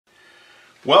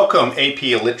Welcome AP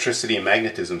Electricity and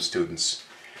Magnetism students.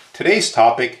 Today's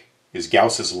topic is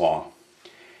Gauss's law.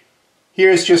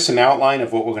 Here's just an outline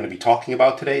of what we're going to be talking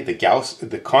about today,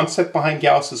 the concept behind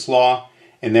Gauss's law,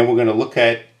 and then we're going to look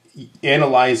at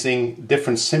analyzing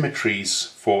different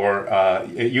symmetries for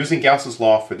using Gauss's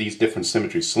law for these different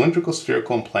symmetries, cylindrical,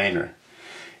 spherical, and planar.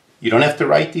 You don't have to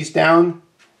write these down,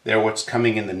 they're what's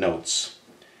coming in the notes.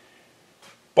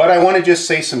 But I want to just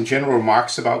say some general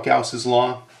remarks about Gauss's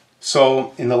law.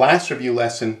 So in the last review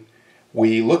lesson,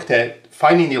 we looked at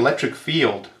finding the electric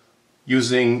field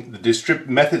using the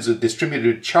methods of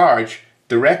distributed charge,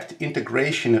 direct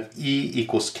integration of E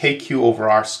equals KQ over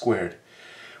R squared.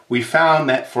 We found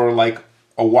that for like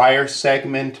a wire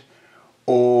segment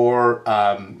or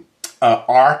an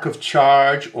arc of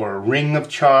charge or a ring of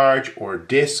charge or a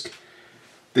disk,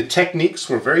 the techniques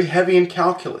were very heavy in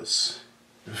calculus.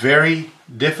 Very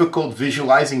difficult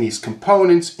visualizing these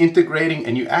components, integrating,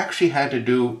 and you actually had to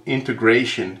do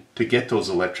integration to get those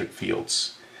electric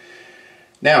fields.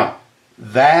 Now,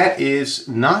 that is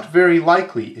not very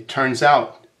likely, it turns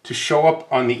out, to show up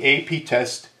on the AP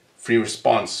test free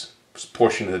response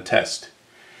portion of the test.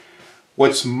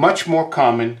 What's much more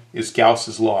common is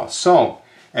Gauss's law. So,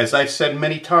 as I've said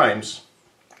many times,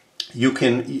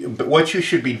 what you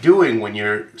should be doing when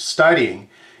you're studying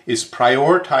is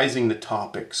prioritizing the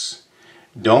topics.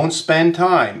 Don't spend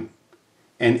time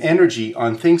and energy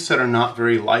on things that are not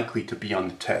very likely to be on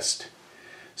the test.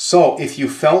 So if you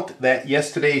felt that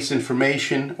yesterday's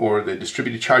information or the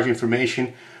distributed charge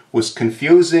information was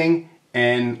confusing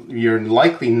and you're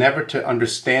likely never to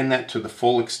understand that to the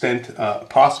full extent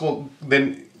possible,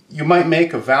 then you might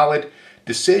make a valid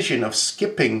decision of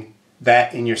skipping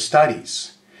that in your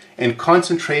studies and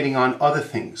concentrating on other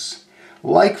things.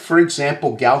 Like, for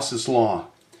example, Gauss's law.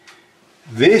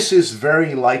 This is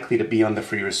very likely to be on the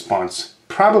free response.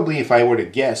 Probably, if I were to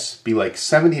guess, be like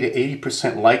 70 to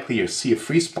 80% likely to see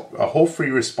a whole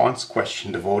free response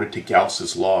question devoted to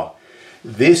Gauss's law.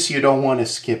 This you don't want to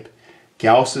skip.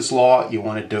 Gauss's law you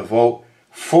want to devote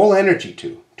full energy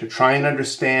to try and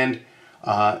understand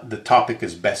the topic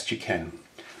as best you can.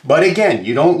 But again,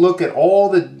 you don't look at all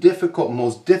the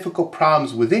most difficult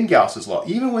problems within Gauss's law.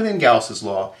 Even within Gauss's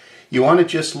law, you want to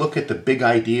just look at the big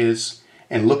ideas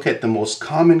and look at the most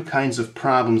common kinds of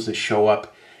problems that show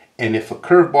up. And if a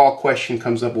curveball question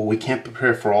comes up, well, we can't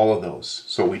prepare for all of those.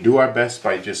 So we do our best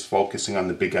by just focusing on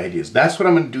the big ideas. That's what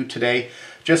I'm going to do today.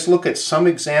 Just look at some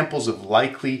examples of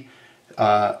likely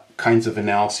kinds of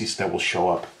analyses that will show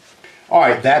up. All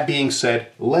right, that being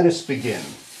said, let us begin.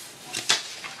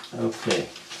 Okay.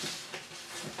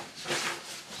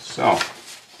 So,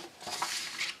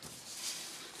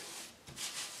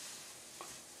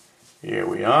 here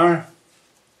we are.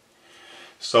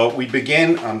 So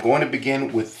I'm going to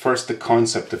begin with first the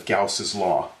concept of Gauss's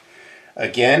law.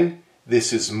 Again,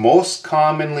 this is most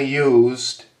commonly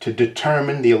used to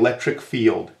determine the electric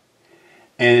field.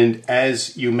 And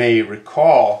as you may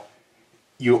recall,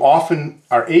 you often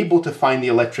are able to find the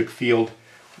electric field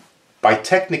by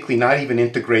technically not even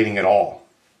integrating at all.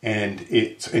 And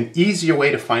it's an easier way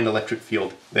to find electric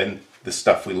field than the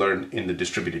stuff we learned in the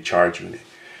distributed charge unit.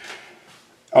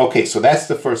 Okay, so that's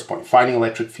the first point, finding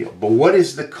electric field. But what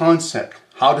is the concept?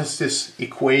 How does this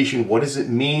equation, what does it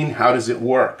mean? How does it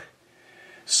work?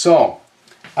 So,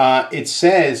 it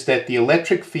says that the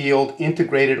electric field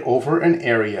integrated over an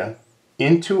area,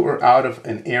 into or out of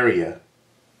an area,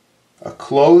 a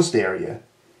closed area,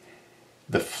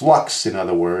 the flux, in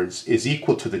other words, is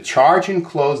equal to the charge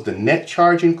enclosed, the net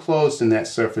charge enclosed in that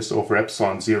surface over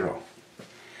epsilon zero.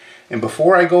 And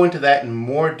before I go into that in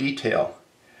more detail,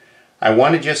 I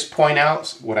want to just point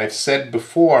out what I've said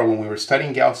before when we were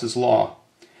studying Gauss's law,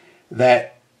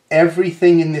 that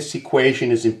everything in this equation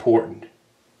is important.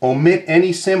 Omit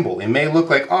any symbol. It may look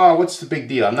like, oh, what's the big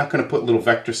deal? I'm not going to put little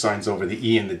vector signs over the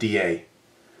E and the dA.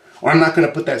 Or I'm not going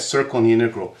to put that circle in the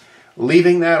integral.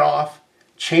 Leaving that off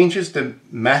changes the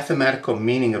mathematical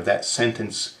meaning of that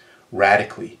sentence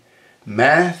radically.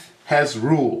 Math has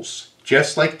rules,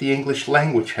 just like the English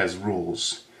language has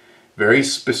rules. Very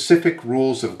specific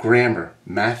rules of grammar.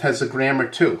 Math has a grammar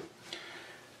too.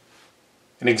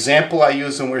 An example I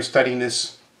used when we were studying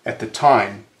this at the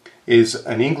time is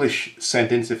an English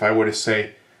sentence. If I were to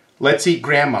say, let's eat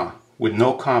grandma, with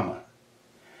no comma.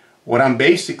 What I'm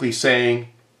basically saying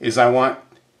is I want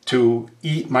to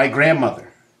eat my grandmother.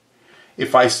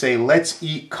 If I say, let's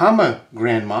eat comma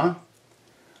grandma,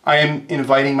 I am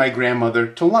inviting my grandmother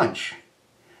to lunch.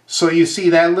 So you see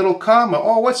that little comma,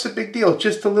 oh, what's the big deal?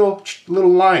 Just a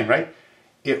little line, right?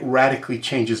 It radically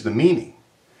changes the meaning.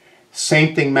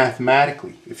 Same thing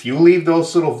mathematically. If you leave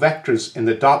those little vectors in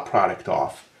the dot product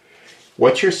off,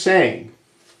 what you're saying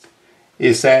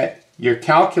is that you're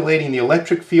calculating the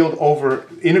electric field over,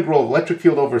 integral of electric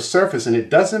field over surface, and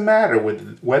it doesn't matter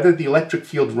whether the electric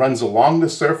field runs along the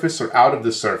surface or out of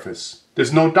the surface.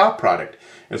 There's no dot product.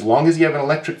 As long as you have an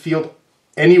electric field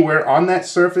anywhere on that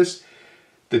surface,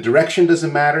 the direction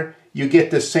doesn't matter. You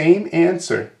get the same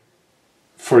answer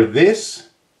for this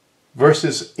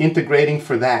versus integrating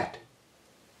for that,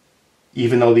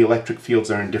 even though the electric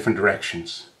fields are in different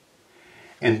directions.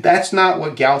 And that's not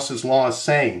what Gauss's law is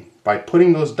saying. By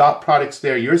putting those dot products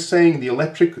there, you're saying the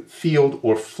electric field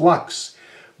or flux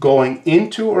going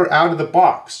into or out of the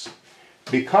box,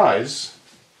 because,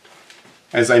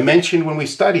 as I mentioned when we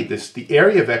studied this, the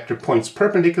area vector points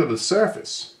perpendicular to the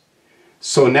surface.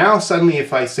 So now suddenly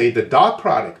if I say the dot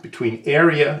product between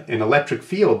area and electric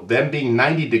field, them being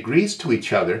 90 degrees to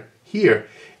each other here,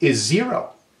 is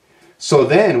 0. So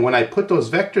then when I put those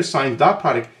vector signs dot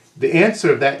product, the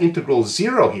answer of that integral is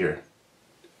 0 here.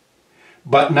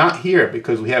 But not here,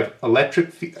 because we have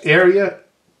electric area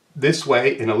this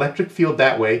way and electric field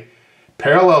that way,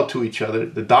 parallel to each other.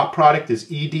 The dot product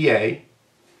is EDA.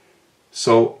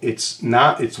 So it's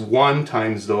 1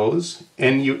 times those,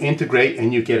 and you integrate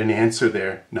and you get an answer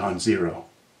there, non-zero.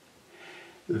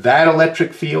 That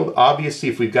electric field, obviously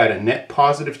if we've got a net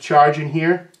positive charge in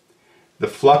here, the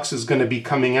flux is going to be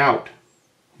coming out,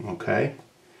 okay?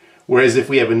 Whereas if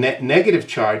we have a net negative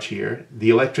charge here, the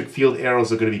electric field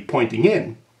arrows are going to be pointing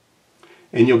in,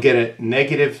 and you'll get a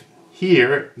negative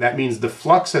here. That means the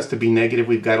flux has to be negative.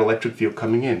 We've got electric field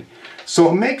coming in. So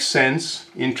it makes sense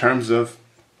in terms of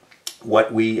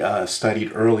what we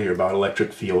studied earlier about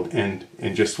electric field and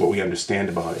just what we understand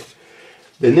about it.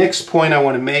 The next point I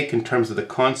want to make in terms of the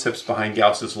concepts behind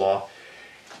Gauss's law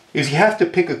is you have to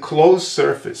pick a closed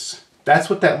surface. That's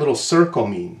what that little circle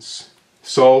means.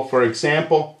 So, for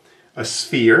example, a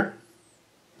sphere,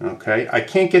 okay, I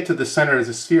can't get to the center of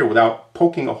the sphere without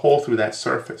poking a hole through that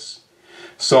surface.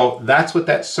 So that's what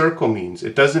that circle means.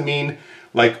 It doesn't mean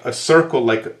like a circle,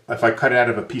 like if I cut it out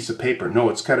of a piece of paper. No,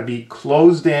 it's got to be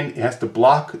closed in. It has to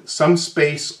block some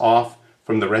space off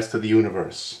from the rest of the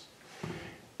universe.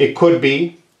 It could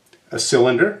be a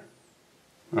cylinder.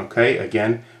 Okay,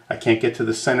 again, I can't get to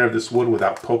the center of this wood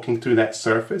without poking through that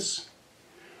surface.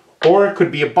 Or it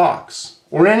could be a box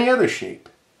or any other shape.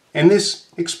 And this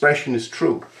expression is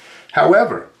true.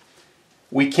 However,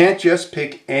 we can't just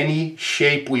pick any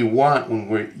shape we want when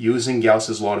we're using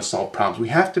Gauss's law to solve problems. We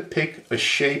have to pick a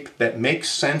shape that makes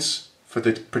sense for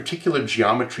the particular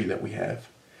geometry that we have.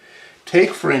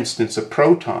 Take, for instance, a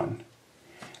proton.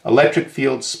 Electric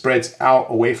field spreads out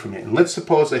away from it. And let's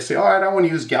suppose I say, all right, I want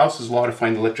to use Gauss's law to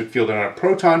find the electric field on a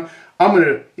proton. I'm going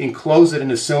to enclose it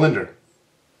in a cylinder.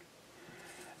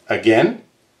 Again,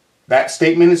 that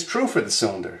statement is true for the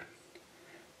cylinder,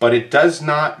 but it does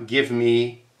not give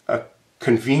me a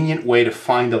convenient way to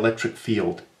find electric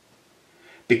field.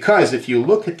 Because if you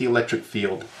look at the electric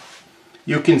field,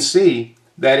 you can see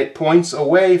that it points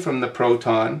away from the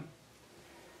proton,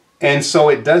 and so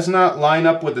it does not line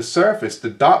up with the surface. The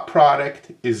dot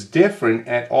product is different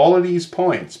at all of these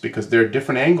points because there are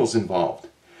different angles involved.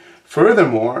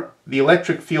 Furthermore, the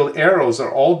electric field arrows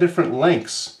are all different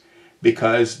lengths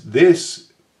because this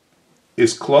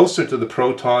is closer to the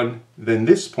proton than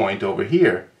this point over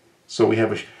here. So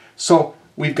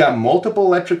we've got multiple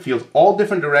electric fields, all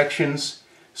different directions.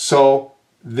 So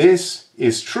this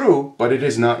is true, but it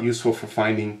is not useful for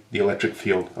finding the electric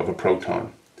field of a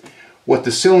proton. What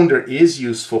the cylinder is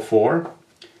useful for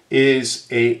is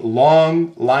a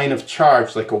long line of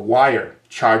charge, like a wire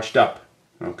charged up,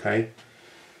 okay?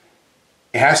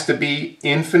 It has to be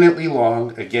infinitely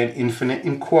long, again, infinite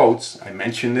in quotes. I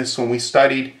mentioned this when we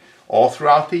studied all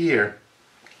throughout the year.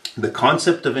 The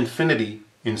concept of infinity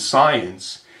in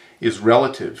science is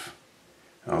relative,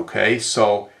 okay?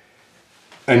 So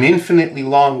an infinitely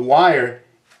long wire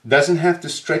doesn't have to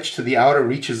stretch to the outer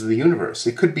reaches of the universe.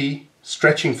 It could be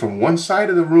stretching from one side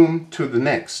of the room to the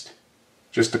next,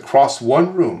 just across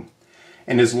one room.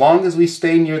 And as long as we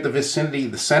stay near the vicinity,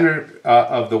 the center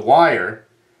of the wire,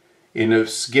 in a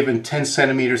given 10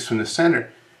 centimeters from the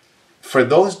center, for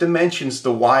those dimensions,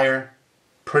 the wire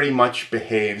pretty much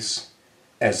behaves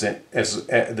as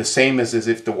the same as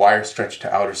if the wire stretched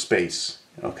to outer space.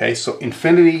 Okay, so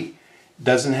infinity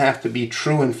doesn't have to be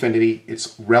true infinity.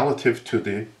 It's relative to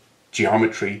the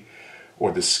geometry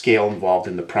or the scale involved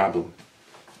in the problem.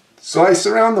 So I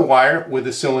surround the wire with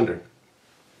a cylinder.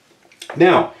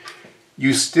 Now,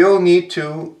 you still need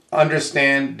to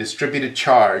understand distributed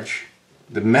charge,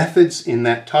 the methods in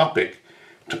that topic,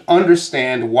 to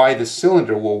understand why the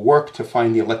cylinder will work to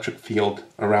find the electric field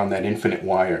around that infinite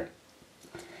wire.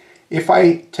 If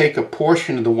I take a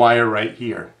portion of the wire right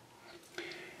here,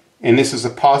 and this is a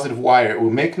positive wire, it will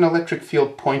make an electric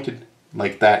field pointed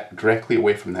like that, directly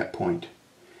away from that point.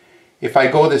 If I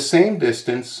go the same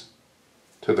distance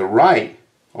to the right,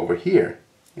 over here,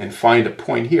 and find a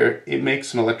point here, it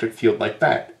makes an electric field like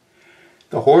that.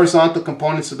 The horizontal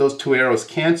components of those two arrows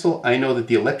cancel. I know that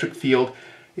the electric field,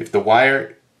 if the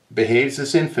wire behaves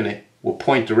as infinite, will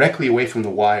point directly away from the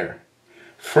wire.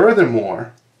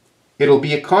 Furthermore, it'll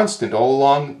be a constant all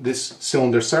along this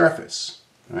cylinder surface,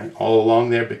 right? All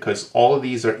along there, because all of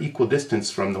these are equal distance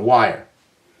from the wire.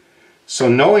 So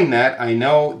knowing that, I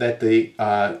know that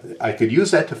I could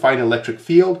use that to find electric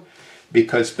field,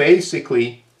 because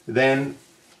basically then,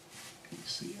 let me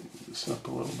see, move this up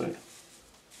a little bit.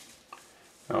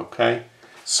 Okay,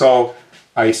 so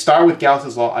I start with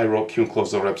Gauss's law. I wrote Q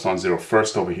enclosed over epsilon 0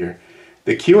 first over here.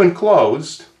 The Q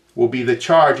enclosed will be the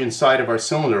charge inside of our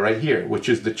cylinder right here, which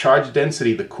is the charge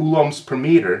density, the coulombs per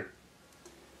meter,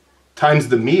 times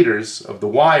the meters of the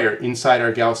wire inside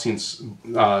our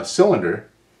Gaussian cylinder.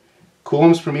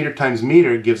 Coulombs per meter times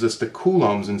meter gives us the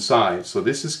coulombs inside. So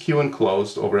this is Q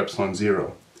enclosed over epsilon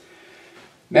 0.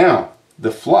 Now,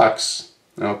 the flux,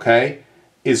 okay,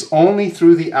 is only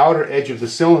through the outer edge of the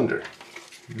cylinder.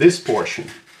 This portion,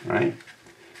 right?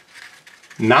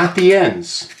 Not the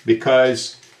ends,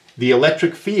 because the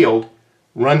electric field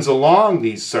runs along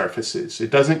these surfaces. It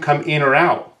doesn't come in or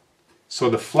out. So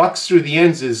the flux through the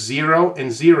ends is 0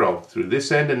 and 0, through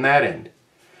this end and that end.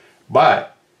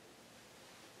 But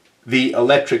the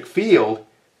electric field,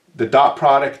 the dot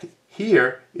product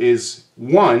here is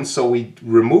 1, so we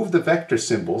remove the vector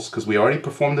symbols because we already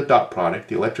performed the dot product.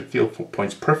 The electric field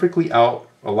points perfectly out,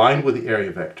 aligned with the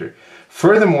area vector.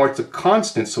 Furthermore, it's a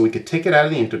constant, so we could take it out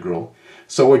of the integral.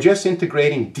 So we're just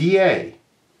integrating dA,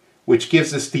 which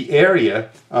gives us the area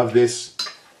of this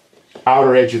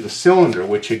outer edge of the cylinder,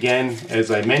 which again,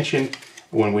 as I mentioned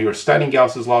when we were studying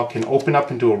Gauss's law, can open up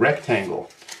into a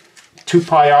rectangle. 2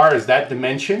 pi r is that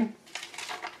dimension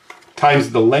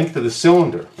times the length of the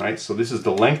cylinder, right? So this is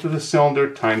the length of the cylinder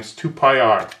times 2 pi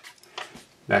r.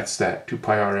 That's that, 2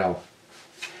 pi rl.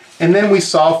 And then we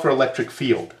solve for electric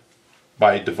field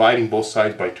by dividing both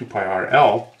sides by 2 pi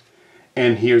rl,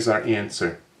 and here's our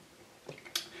answer.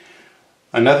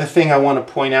 Another thing I want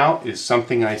to point out is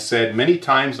something I said many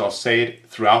times, I'll say it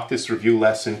throughout this review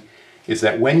lesson, is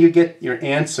that when you get your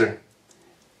answer,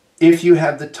 if you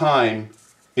have the time,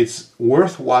 it's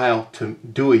worthwhile to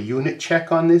do a unit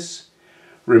check on this.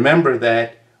 Remember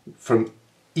that from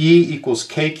E equals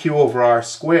kq over r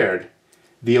squared,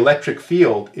 the electric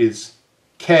field is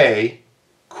k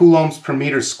coulombs per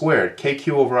meter squared, kq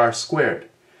over r squared.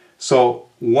 So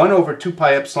 1 over 2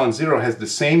 pi epsilon 0 has the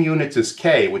same units as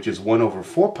k, which is 1 over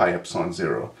 4 pi epsilon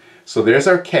 0. So there's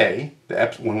our k.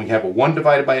 When we have a 1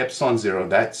 divided by epsilon 0,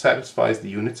 that satisfies the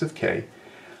units of k.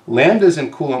 Lambda is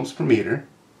in coulombs per meter.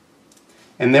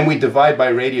 And then we divide by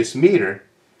radius meter.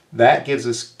 That gives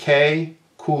us k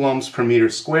coulombs per meter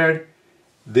squared.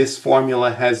 This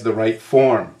formula has the right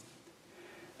form.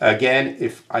 Again,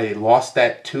 if I lost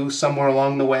that 2 somewhere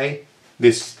along the way,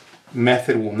 this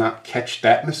method will not catch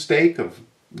that mistake of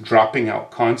dropping out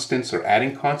constants or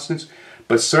adding constants.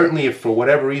 But certainly if for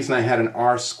whatever reason I had an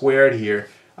r squared here,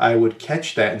 I would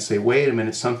catch that and say, wait a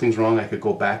minute, something's wrong. I could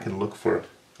go back and look for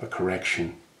a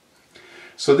correction.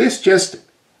 So this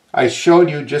I showed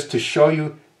you just to show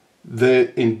you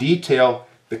in detail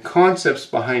the concepts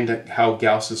behind how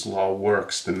Gauss's law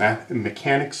works, the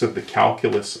mechanics of the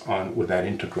calculus with that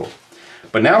integral.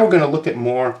 But now we're going to look at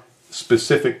more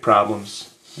specific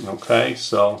problems. Okay,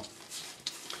 so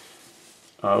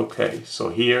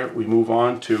here we move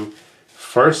on to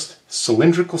first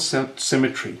cylindrical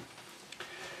symmetry.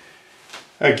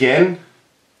 Again,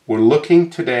 we're looking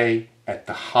today at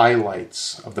the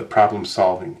highlights of the problem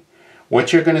solving.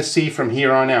 What you're going to see from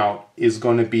here on out is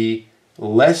going to be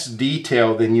less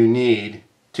detail than you need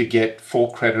to get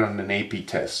full credit on an AP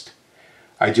test.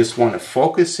 I just want to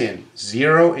focus in,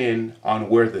 zero in on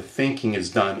where the thinking is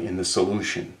done in the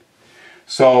solution.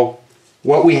 So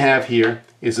what we have here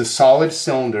is a solid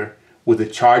cylinder with a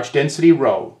charge density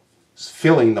rho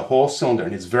filling the whole cylinder,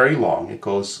 and it's very long. It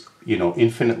goes,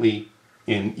 infinitely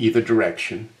in either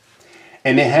direction.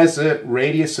 And it has a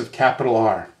radius of capital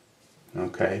R.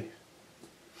 Okay?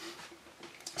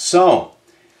 So,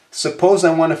 suppose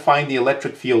I want to find the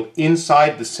electric field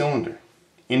inside the cylinder,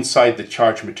 inside the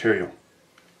charged material.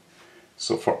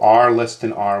 So for R less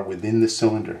than R within the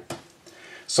cylinder.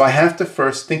 So I have to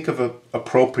first think of an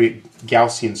appropriate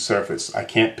Gaussian surface. I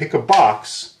can't pick a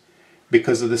box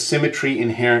because of the symmetry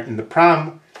inherent in the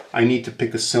problem. I need to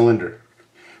pick a cylinder.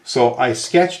 So I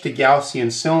sketched a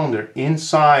Gaussian cylinder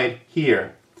inside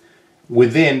here,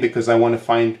 within, because I want to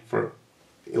find for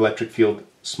electric field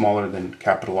smaller than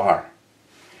capital R.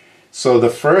 So the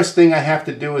first thing I have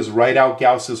to do is write out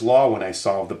Gauss's law when I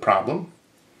solve the problem.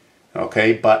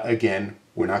 Okay, but again,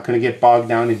 we're not going to get bogged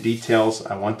down in details.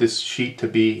 I want this sheet to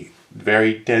be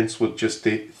very dense with just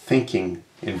the thinking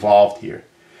involved here.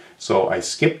 So I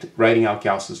skipped writing out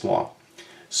Gauss's law.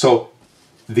 So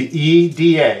the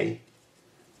EdA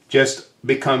just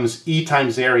becomes E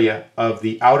times area of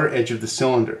the outer edge of the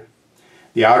cylinder.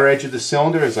 The outer edge of the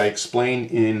cylinder, as I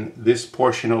explained in this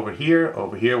portion over here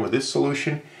with this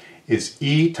solution, is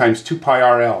E times 2 pi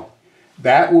RL.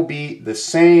 That will be the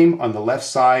same on the left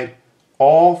side,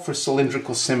 all for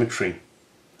cylindrical symmetry.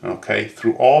 Okay,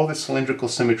 through all the cylindrical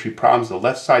symmetry problems, the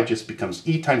left side just becomes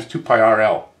E times 2 pi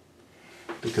RL,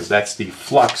 because that's the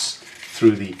flux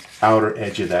through the outer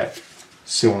edge of that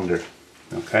cylinder.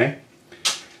 Okay,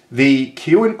 the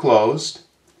Q enclosed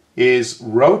is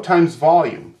rho times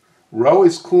volume. Rho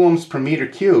is coulombs per meter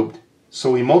cubed,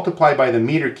 so we multiply by the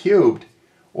meter cubed,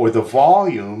 or the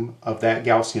volume of that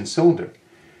Gaussian cylinder.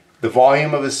 The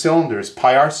volume of a cylinder is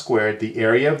pi r squared, the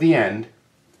area of the end,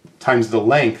 times the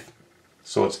length,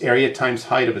 so it's area times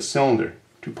height of a cylinder,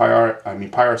 pi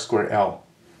r squared L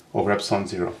over epsilon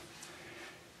 0.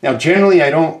 Now generally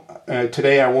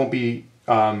today I won't be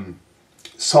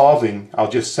solving. I'll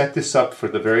just set this up for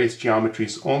the various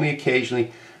geometries only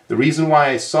occasionally. The reason why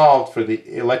I solved for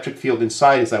the electric field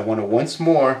inside is I want to once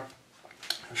more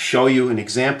show you an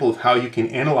example of how you can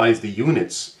analyze the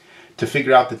units to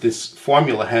figure out that this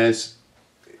formula has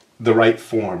the right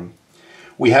form.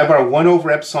 We have our 1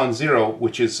 over epsilon 0,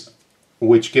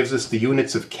 which gives us the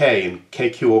units of K, and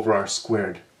KQ over R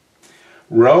squared.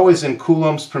 Rho is in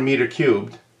coulombs per meter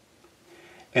cubed,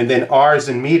 and then R is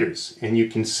in meters. And you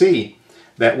can see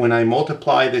that when I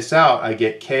multiply this out, I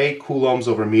get K coulombs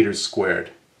over meters squared.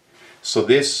 So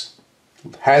this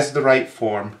has the right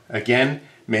form. Again,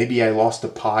 maybe I lost a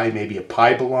pi, maybe a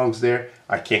pi belongs there.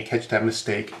 I can't catch that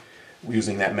mistake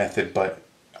using that method, but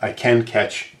I can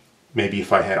catch maybe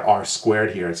if I had R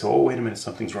squared here. I'd say, oh, wait a minute,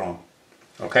 something's wrong.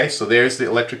 Okay, so there's the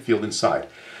electric field inside.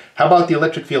 How about the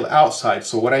electric field outside?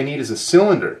 So what I need is a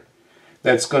cylinder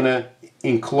that's going to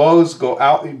enclose,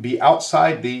 be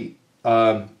outside the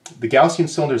Gaussian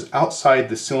cylinder is outside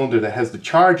the cylinder that has the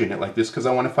charge in it like this, because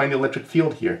I want to find the electric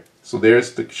field here. So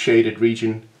there's the shaded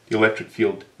region, the electric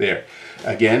field there.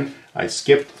 Again, I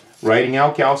skipped writing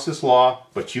out Gauss's law,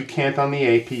 but you can't on the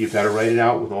AP. You've got to write it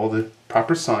out with all the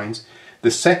proper signs.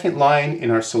 The second line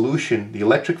in our solution, the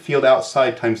electric field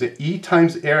outside times the E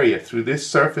times area through this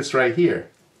surface right here,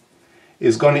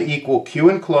 is going to equal Q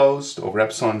enclosed over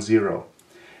epsilon 0.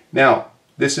 Now,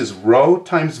 this is rho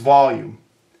times volume,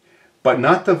 but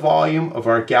not the volume of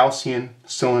our Gaussian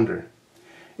cylinder.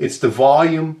 It's the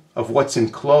volume of what's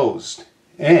enclosed.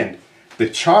 And the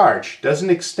charge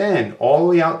doesn't extend all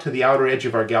the way out to the outer edge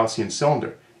of our Gaussian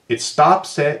cylinder. It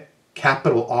stops at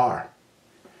capital R.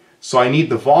 So I need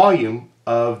the volume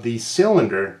of the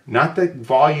cylinder, not the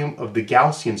volume of the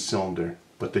Gaussian cylinder,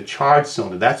 but the charged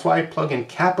cylinder. That's why I plug in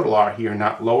capital R here,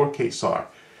 not lowercase r.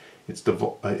 It's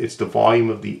the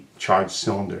volume of the charged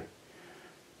cylinder.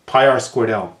 Pi r squared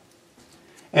L.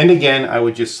 And again, I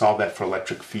would just solve that for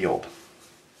electric field.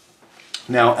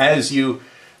 Now, as you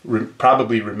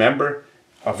probably remember,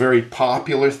 a very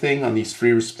popular thing on these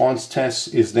free response tests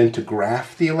is then to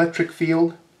graph the electric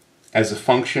field as a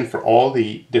function for all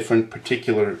the different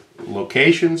particular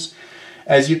locations.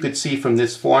 As you could see from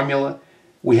this formula,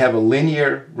 we have a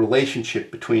linear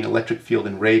relationship between electric field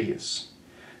and radius.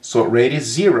 So at radius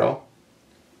 0,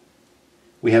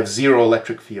 we have 0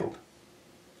 electric field.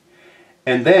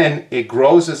 And then it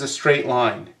grows as a straight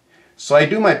line. So I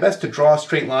do my best to draw a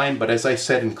straight line, but as I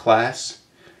said in class,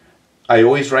 I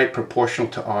always write proportional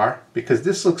to R, because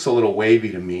this looks a little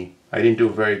wavy to me. I didn't do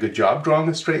a very good job drawing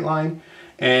a straight line,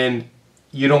 and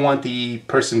you don't want the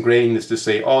person grading this to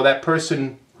say, oh, that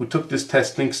person who took this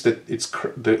test thinks that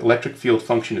the electric field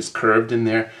function is curved in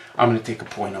there. I'm going to take a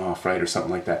point off, right, or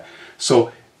something like that.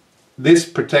 So this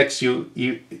protects you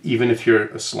even if you're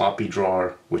a sloppy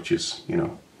drawer, which is,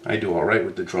 I do all right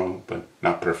with the drawing, but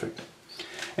not perfect.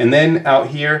 And then out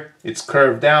here, it's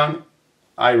curved down.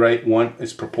 I write 1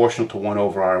 is proportional to 1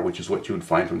 over R, which is what you would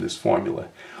find from this formula.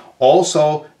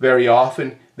 Also, very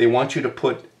often, they want you to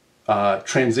put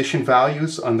transition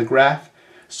values on the graph,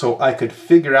 so I could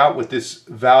figure out what this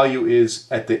value is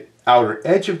at the outer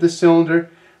edge of the cylinder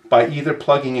by either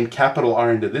plugging in capital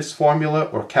R into this formula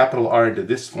or capital R into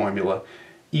this formula.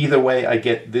 Either way, I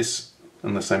get this,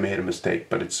 unless I made a mistake,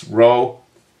 but it's rho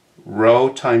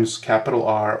times capital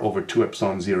R over 2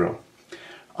 epsilon 0.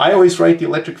 I always write the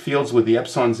electric fields with the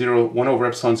epsilon 0, 1 over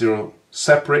epsilon 0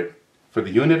 separate for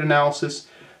the unit analysis,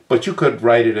 but you could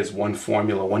write it as one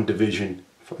formula, one division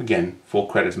Again, full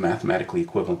credit is mathematically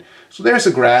equivalent. So there's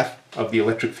a graph of the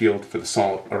electric field for the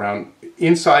solid around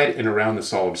inside and around the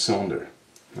solid cylinder.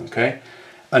 Okay.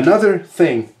 Another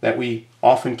thing that we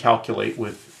often calculate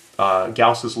with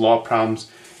Gauss's law problems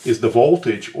is the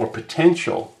voltage or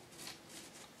potential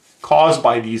caused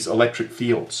by these electric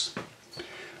fields.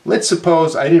 Let's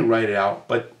suppose, I didn't write it out,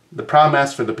 but the problem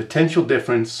asks for the potential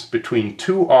difference between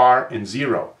 2R and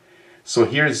 0. So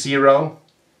here's 0,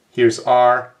 here's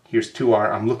R, here's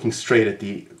 2R. I'm looking straight at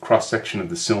the cross-section of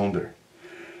the cylinder.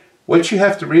 What you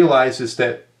have to realize is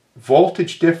that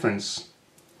voltage difference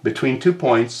between 2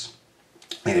 points,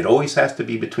 and it always has to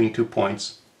be between 2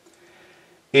 points,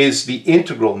 is the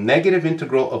integral, negative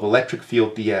integral of electric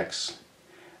field dx.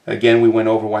 Again, we went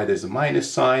over why there's a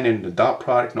minus sign and the dot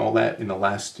product and all that in the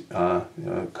last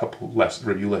couple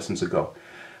review lessons ago.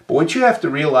 But what you have to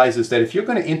realize is that if you're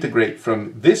going to integrate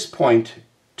from this point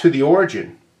to the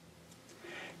origin,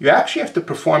 you actually have to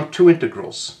perform two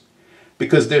integrals,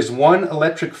 because there's one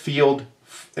electric field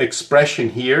expression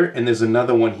here and there's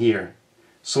another one here.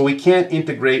 So we can't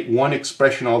integrate one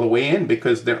expression all the way in,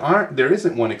 because there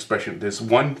isn't one expression. There's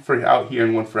one for out here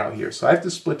and one for out here. So I have to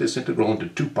split this integral into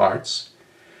two parts.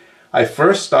 I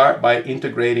first start by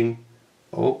integrating,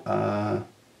 oh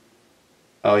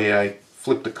yeah, I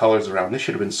flipped the colors around. This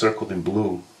should have been circled in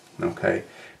blue, okay?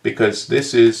 Because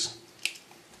this is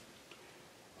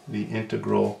the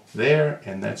integral there,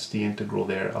 and that's the integral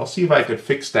there. I'll see if I could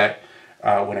fix that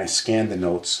when I scan the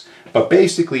notes. But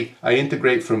basically, I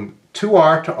integrate from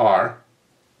 2R to R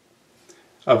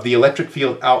of the electric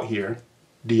field out here,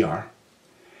 dr.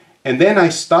 And then I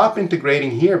stop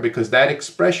integrating here because that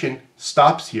expression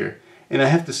stops here. And I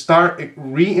have to start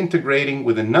reintegrating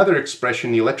with another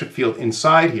expression, the electric field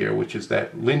inside here, which is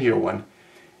that linear one,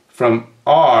 from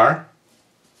R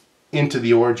into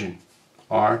the origin.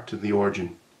 R to the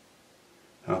origin.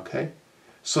 Okay?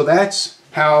 So that's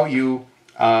how you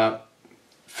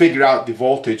figure out the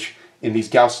voltage in these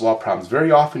Gauss law problems.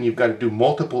 Very often you've got to do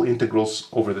multiple integrals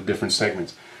over the different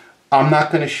segments. I'm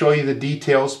not going to show you the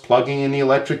details, plugging in the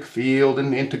electric field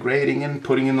and integrating and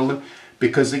putting in the loop,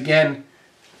 because again,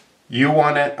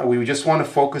 we just want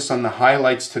to focus on the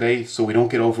highlights today so we don't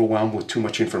get overwhelmed with too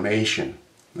much information.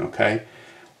 Okay?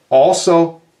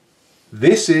 Also,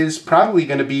 this is probably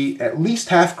going to be at least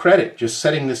half credit, just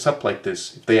setting this up like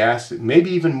this, if they ask it, maybe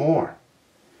even more.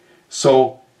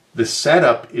 So the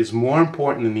setup is more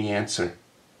important than the answer.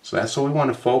 So that's what we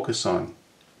want to focus on.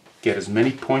 Get as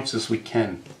many points as we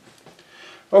can.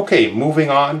 Okay, moving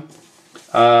on.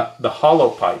 The hollow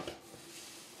pipe.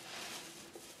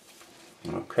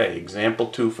 Okay, example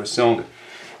 2 for cylinder.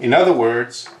 In other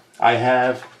words, I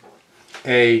have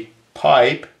a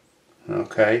pipe,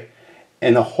 okay,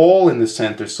 and a hole in the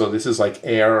center, so this is like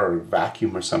air or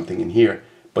vacuum or something in here.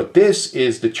 But this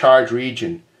is the charge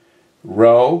region,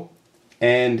 rho,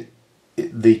 and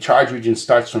the charge region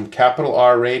starts from capital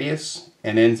R radius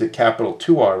and ends at capital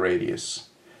 2R radius.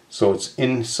 So it's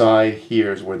inside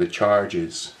here is where the charge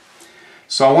is.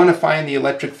 So I want to find the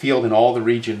electric field in all the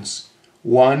regions.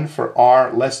 One for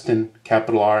R less than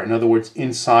capital R, in other words,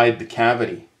 inside the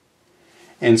cavity.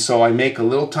 And so I make a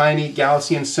little tiny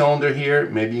Gaussian cylinder here.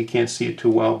 Maybe you can't see it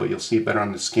too well, but you'll see it better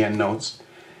on the scan notes.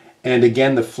 And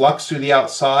again, the flux through the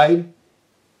outside,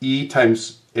 E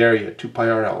times area, 2 pi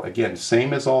RL. Again,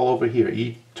 same as all over here,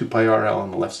 E 2 pi RL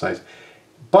on the left side.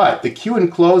 But the Q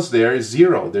enclosed there is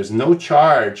 0. There's no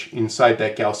charge inside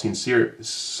that Gaussian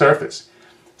surface.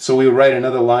 So we write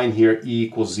another line here, E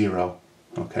equals 0.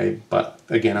 Okay, but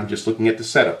again, I'm just looking at the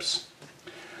setups.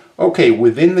 Okay,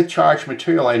 within the charged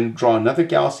material, I draw another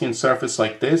Gaussian surface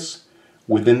like this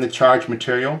within the charged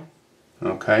material.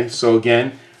 Okay, so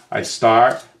again, I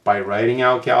start by writing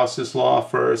out Gauss's law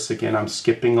first. Again, I'm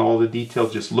skipping all the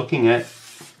details, just looking at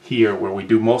here where we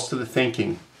do most of the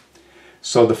thinking.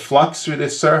 So the flux through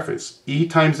this surface, E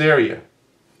times area,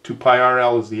 2 pi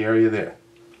RL is the area there.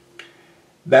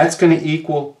 That's going to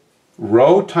equal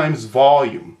rho times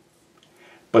volume.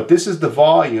 But this is the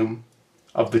volume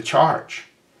of the charge,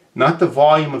 not the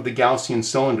volume of the Gaussian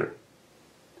cylinder.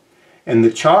 And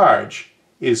the charge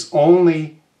is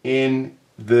only in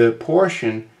the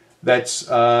portion that's,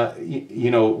 where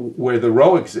the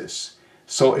rho exists.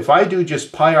 So if I do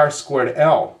just pi r squared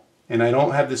L, and I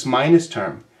don't have this minus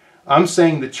term, I'm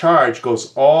saying the charge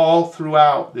goes all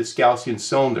throughout this Gaussian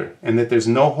cylinder, and that there's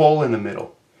no hole in the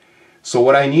middle. So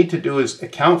what I need to do is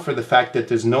account for the fact that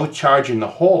there's no charge in the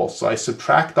hole. So I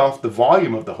subtract off the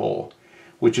volume of the hole,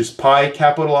 which is pi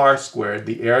capital R squared,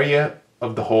 the area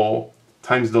of the hole,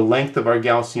 times the length of our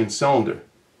Gaussian cylinder.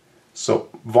 So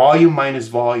volume minus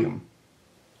volume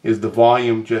is the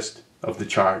volume just of the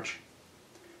charge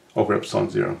over epsilon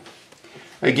 0.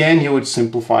 Again, you would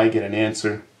simplify, get an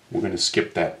answer. We're going to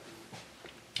skip that.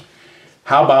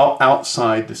 How about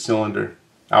outside the cylinder?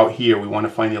 Out here, we want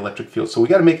to find the electric field. So we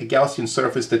got to make a Gaussian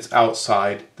surface that's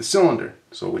outside the cylinder.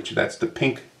 So that's the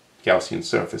pink Gaussian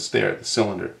surface there, the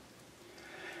cylinder.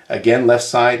 Again, left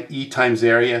side, E times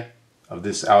area of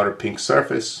this outer pink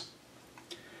surface.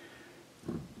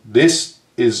 This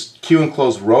is Q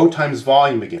enclosed rho times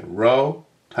volume again. Rho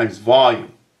times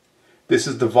volume. This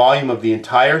is the volume of the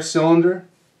entire cylinder,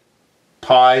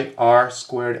 pi r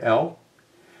squared L,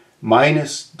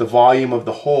 minus the volume of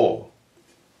the hole,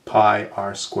 pi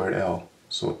r squared L.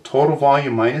 So total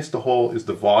volume minus the hole is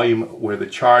the volume where the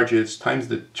charge is, times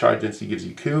the charge density gives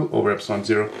you Q over epsilon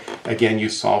 0. Again, you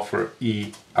solve for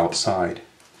E outside.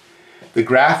 The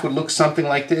graph would look something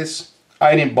like this.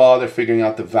 I didn't bother figuring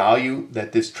out the value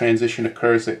that this transition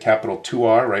occurs at capital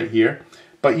 2R right here,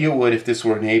 but you would if this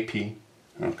were an AP,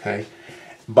 okay?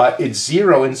 But it's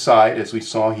 0 inside, as we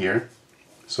saw here.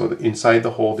 So inside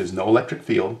the hole, there's no electric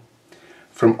field.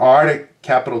 From R to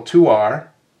capital 2R,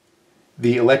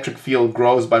 the electric field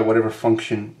grows by whatever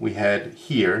function we had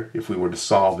here, if we were to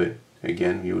solve it.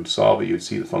 Again, you would solve it, you would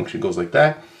see the function goes like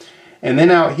that. And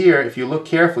then out here, if you look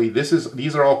carefully,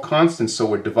 these are all constants, so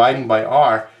we're dividing by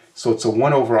R, so it's a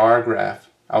 1 over R graph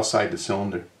outside the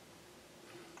cylinder.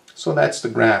 So that's the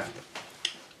graph.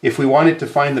 If we wanted to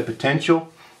find the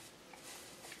potential,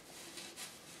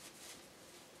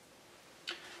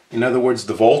 in other words,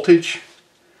 the voltage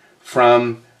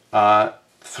from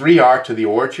 3R to the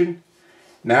origin,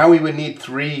 now we would need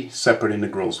 3 separate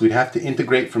integrals. We'd have to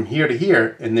integrate from here to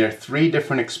here, and there are 3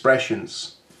 different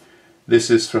expressions. This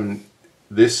is from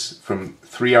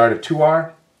 3R to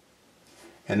 2R,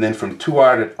 and then from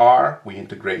 2R to R, we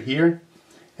integrate here,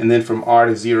 and then from R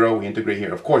to 0, we integrate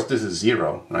here. Of course, this is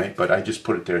 0, right? But I just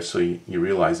put it there so you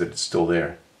realize that it's still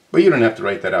there. But you don't have to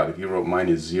write that out. If you wrote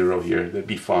minus 0 here, that'd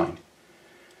be fine.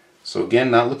 So again,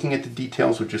 not looking at the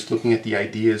details, we're just looking at the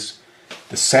ideas,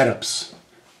 the setups,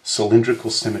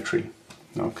 cylindrical symmetry.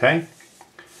 Okay?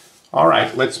 All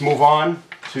right, let's move on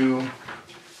to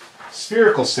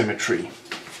spherical symmetry.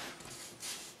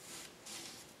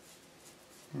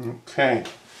 Okay.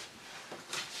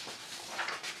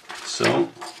 So,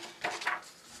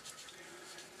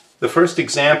 the first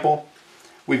example,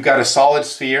 we've got a solid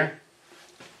sphere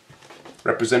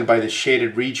represented by the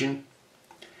shaded region.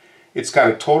 It's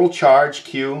got a total charge,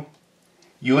 Q,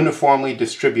 uniformly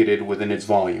distributed within its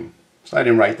volume. So I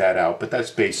didn't write that out, but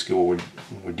that's basically what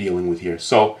we're dealing with here.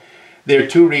 So there are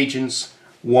 2 regions,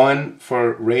 one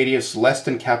for radius less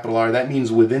than capital R, that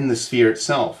means within the sphere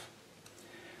itself.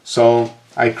 So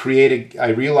I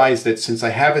realized that since I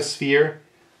have a sphere,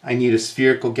 I need a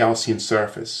spherical Gaussian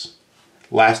surface.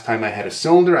 Last time I had a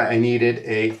cylinder, I needed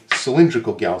a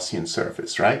cylindrical Gaussian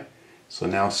surface, right? So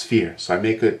now sphere. So I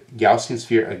make a Gaussian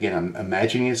sphere. Again, I'm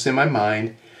imagining this in my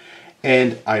mind.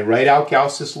 And I write out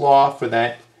Gauss's law for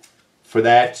that.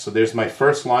 So there's my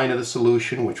first line of the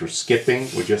solution, which we're skipping.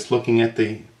 We're just looking at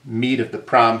the meat of the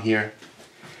problem here.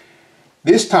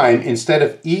 This time, instead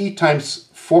of E times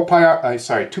 2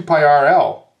 pi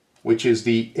RL, which is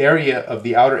the area of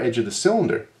the outer edge of the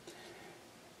cylinder,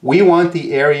 we want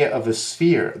the area of a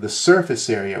sphere, the surface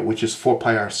area, which is 4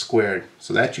 pi R squared.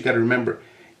 So that you got to remember.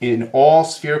 In all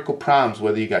spherical problems,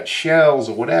 whether you got shells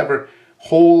or whatever,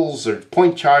 holes or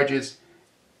point charges,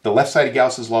 the left side of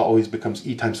Gauss's law always becomes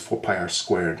E times 4 pi R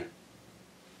squared.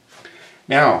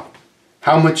 Now,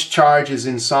 how much charge is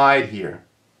inside here,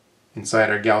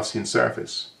 inside our Gaussian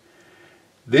surface?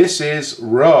 This is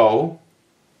rho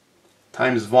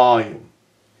times volume.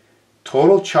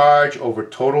 Total charge over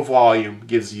total volume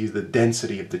gives you the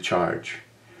density of the charge.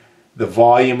 The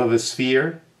volume of a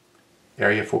sphere,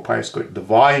 area 4 pi R squared, the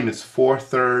volume is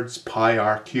 4/3 pi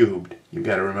R cubed. You've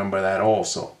got to remember that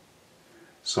also.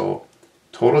 So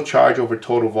total charge over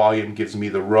total volume gives me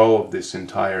the rho of this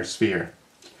entire sphere.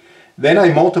 Then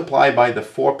I multiply by the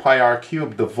 4 pi R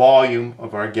cubed, the volume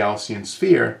of our Gaussian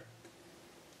sphere,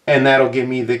 and that'll give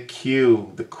me the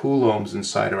Q, the coulombs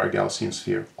inside of our Gaussian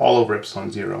sphere, all over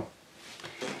epsilon 0.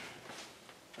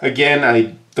 Again,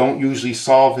 I don't usually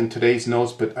solve in today's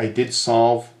notes, but I did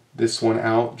solve this one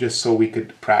out just so we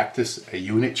could practice a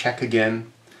unit check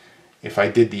again. If I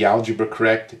did the algebra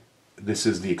correct, this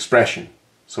is the expression.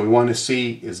 So we want to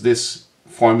see, is this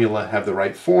formula have the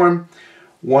right form?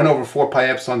 1 over 4 pi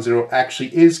epsilon 0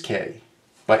 actually is K,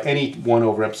 but any 1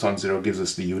 over epsilon 0 gives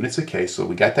us the units of K, so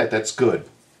we got that, that's good.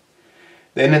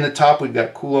 Then in the top we've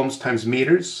got coulombs times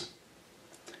meters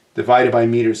divided by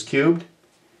meters cubed,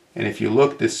 and if you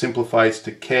look, this simplifies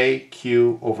to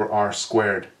KQ over R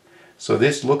squared. So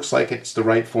this looks like it's the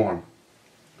right form.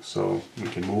 So we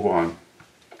can move on.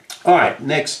 All right,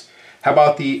 next, How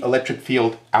about the electric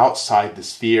field outside the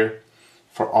sphere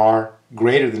for R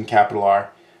greater than capital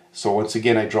R? So once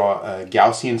again, I draw a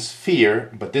Gaussian sphere,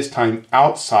 but this time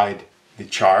outside the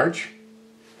charge.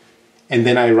 And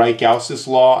then I write Gauss's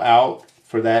law out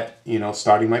for that,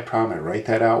 starting my problem. I write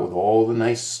that out with all the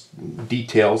nice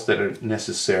details that are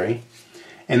necessary.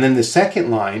 And then the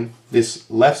second line, this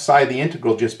left side of the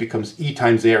integral just becomes E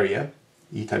times area,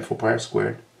 E times 4 pi r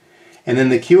squared. And then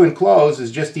the Q enclosed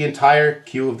is just the entire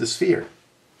Q of the sphere.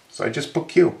 So I just put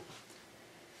Q.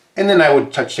 And then I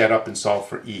would touch that up and solve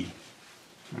for E.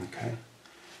 Okay.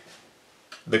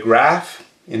 The graph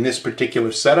in this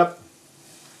particular setup,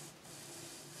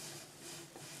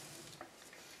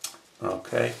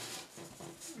 okay,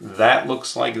 that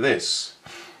looks like this.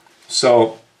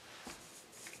 So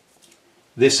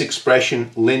this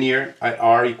expression, linear at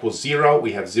R equals 0,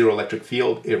 we have 0 electric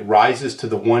field. It rises to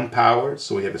the 1 power,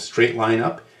 so we have a straight line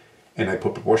up. And I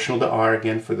put proportional to R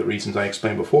again for the reasons I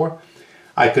explained before.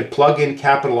 I could plug in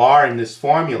capital R in this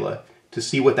formula to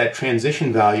see what that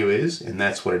transition value is, and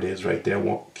that's what it is right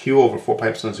there, Q over 4 pi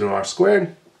epsilon 0 R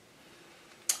squared.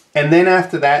 And then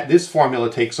after that, this formula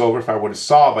takes over. If I were to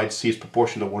solve, I'd see it's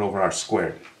proportional to 1 over R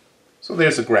squared. So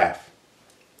there's a graph.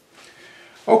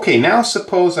 Okay, now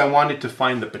suppose I wanted to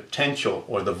find the potential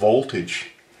or the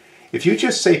voltage. If you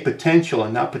just say potential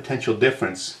and not potential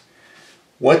difference,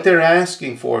 what they're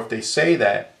asking for, if they say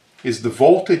that, is the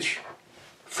voltage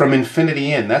from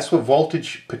infinity in. That's what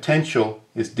voltage potential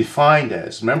is defined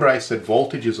as. Remember I said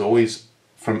voltage is always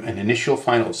from an initial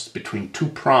final, it's between two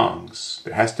prongs.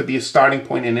 There has to be a starting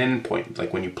point and an end point,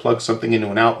 like when you plug something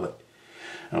into an outlet.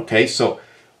 Okay, so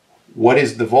what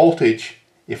is the voltage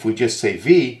if we just say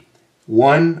V?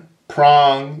 One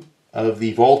prong of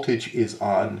the voltage is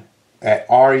on at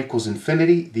R equals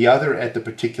infinity, the other at the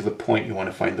particular point you want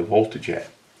to find the voltage at.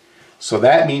 So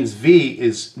that means V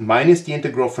is minus the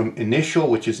integral from initial,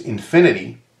 which is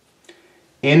infinity,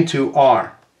 into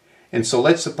R. And so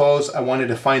let's suppose I wanted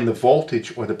to find the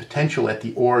voltage or the potential at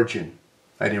the origin.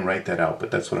 I didn't write that out,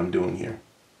 but that's what I'm doing here.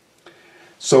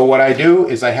 So what I do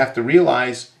is I have to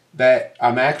realize that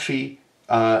I'm actually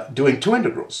doing two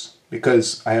integrals,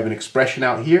 because I have an expression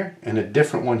out here and a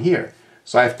different one here.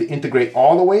 So I have to integrate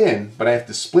all the way in, but I have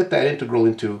to split that integral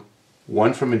into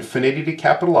one from infinity to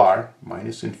capital R,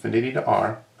 minus infinity to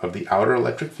R, of the outer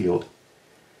electric field,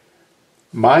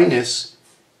 minus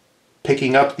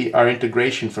picking up our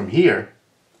integration from here,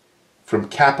 from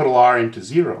capital R into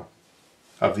 0,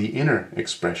 of the inner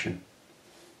expression.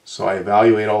 So I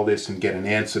evaluate all this and get an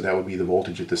answer. That would be the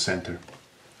voltage at the center.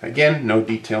 Again, no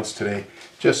details today,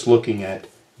 just looking at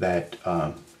that,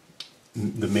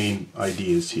 the main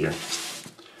ideas here.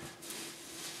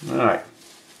 All right.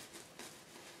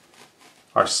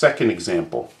 Our second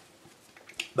example,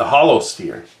 the hollow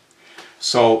sphere.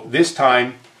 So this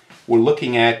time we're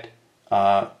looking at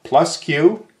plus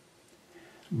Q,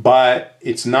 but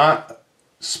it's not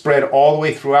spread all the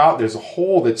way throughout. There's a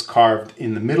hole that's carved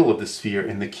in the middle of the sphere,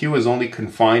 and the Q is only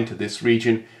confined to this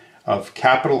region of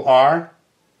capital R,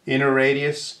 inner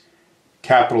radius,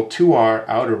 capital 2R,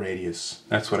 outer radius.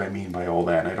 That's what I mean by all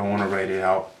that. I don't want to write it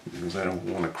out because I don't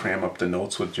want to cram up the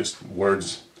notes with just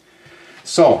words.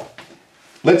 So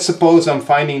let's suppose I'm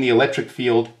finding the electric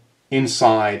field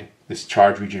inside this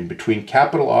charge region between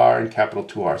capital R and capital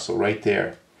 2R. So right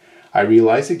there. I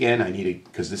realize again,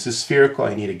 because this is spherical,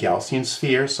 I need a Gaussian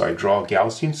sphere. So I draw a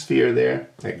Gaussian sphere there,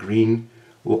 that green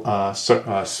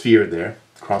sphere there,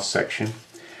 cross section.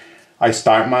 I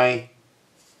start my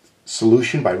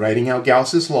solution by writing out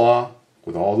Gauss's law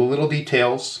with all the little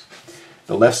details.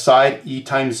 The left side, E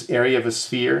times area of a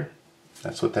sphere.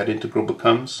 That's what that integral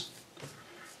becomes.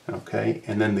 Okay,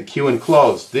 and then the Q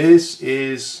enclosed. This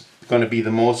is going to be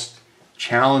the most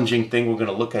challenging thing we're going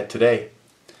to look at today.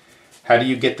 How do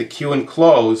you get the Q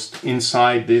enclosed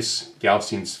inside this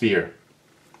Gaussian sphere?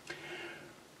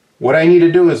 What I need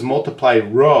to do is multiply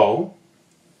rho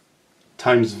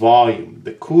times volume.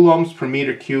 The coulombs per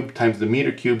meter cubed times the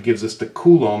meter cubed gives us the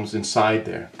coulombs inside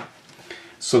there.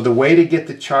 So the way to get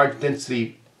the charge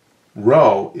density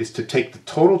rho is to take the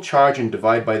total charge and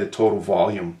divide by the total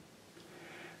volume.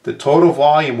 The total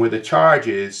volume where the charge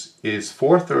is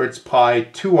 4/3 pi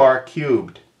 2R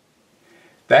cubed.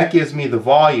 That gives me the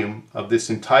volume of this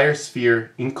entire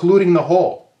sphere, including the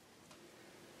hole.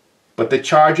 But the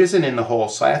charge isn't in the hole,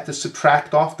 so I have to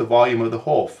subtract off the volume of the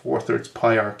hole, 4/3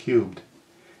 pi R cubed.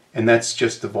 And that's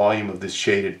just the volume of this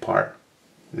shaded part,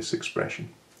 this expression.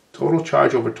 Total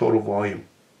charge over total volume,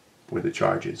 where the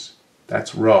charge is.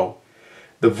 That's rho.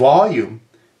 The volume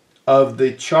of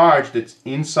the charge that's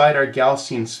inside our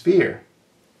Gaussian sphere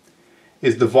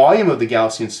is the volume of the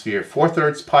Gaussian sphere,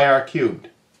 4/3 pi R cubed.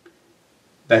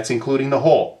 That's including the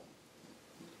hole.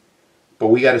 But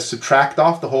we got to subtract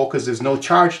off the hole because there's no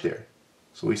charge there.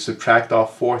 So we subtract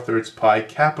off 4/3 pi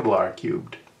capital R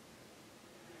cubed.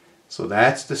 So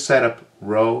that's the setup,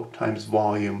 rho times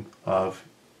volume of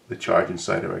the charge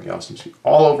inside of our Gaussian sphere,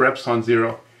 all over epsilon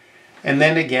 0. And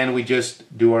then again, we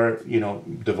just do our,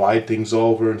 divide things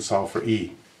over and solve for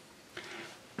E.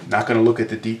 Not going to look at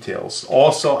the details.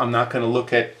 Also, I'm not going to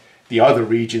look at the other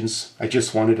regions. I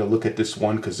just wanted to look at this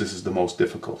one because this is the most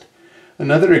difficult.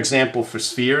 Another example for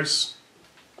spheres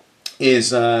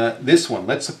is this one.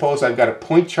 Let's suppose I've got a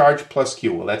point charge plus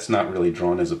Q. Well, that's not really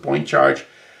drawn as a point charge,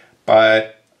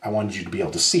 but I wanted you to be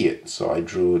able to see it, so I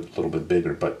drew it a little bit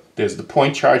bigger. But there's the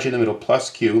point charge in the middle plus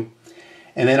Q,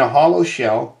 and then a hollow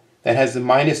shell that has the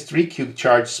 -3Q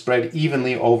charge spread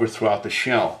evenly over throughout the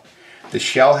shell. The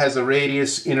shell has a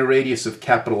radius, inner radius of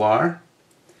capital R,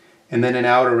 and then an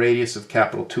outer radius of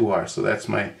capital 2R. So that's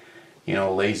my,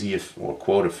 lazy or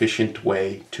quote efficient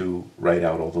way to write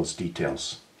out all those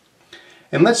details.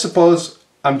 And let's suppose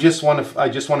I just want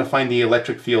to find the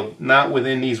electric field, not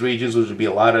within these regions, which would be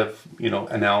a lot of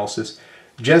analysis,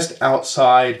 just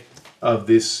outside of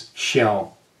this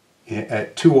shell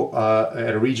at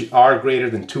a region R greater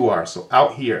than 2R, so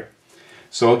out here.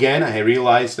 So again, I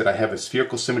realize that I have a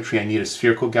spherical symmetry. I need a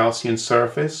spherical Gaussian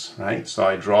surface, right? So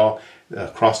I draw a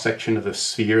cross section of the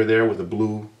sphere there with a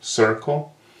blue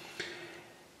circle,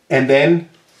 and then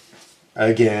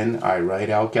again, I write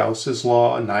out Gauss's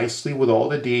law nicely with all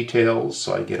the details,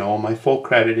 so I get all my full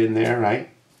credit in there, right?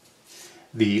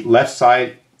 The left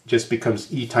side just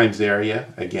becomes E times area,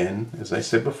 again, as I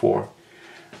said before.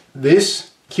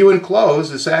 This Q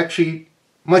enclosed is actually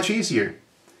much easier.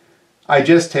 I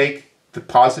just take the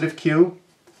positive Q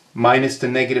minus the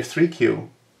 -3Q,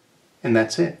 and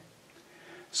that's it.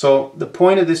 So the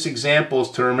point of this example is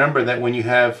to remember that when you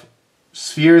have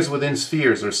spheres within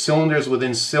spheres or cylinders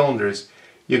within cylinders,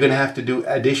 you're going to have to do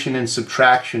addition and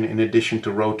subtraction in addition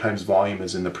to rho times volume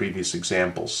as in the previous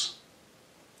examples.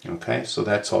 Okay, so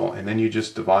that's all. And then you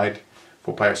just divide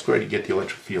 4 pi r squared, you get the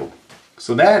electric field.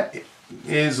 So that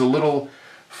is a little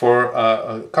for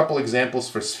a couple examples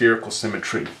for spherical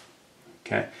symmetry.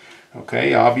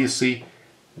 Okay, obviously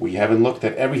we haven't looked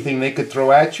at everything they could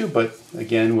throw at you, but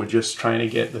again, we're just trying to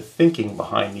get the thinking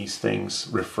behind these things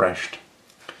refreshed.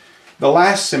 The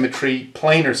last symmetry,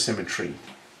 planar symmetry.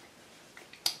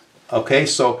 Okay,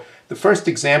 so the first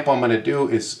example I'm going to do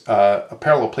is a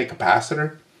parallel plate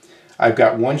capacitor. I've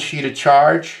got one sheet of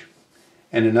charge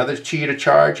and another sheet of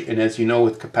charge, and as you know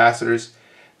with capacitors,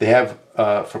 they have,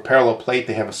 for parallel plate,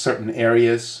 they have a certain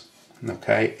areas,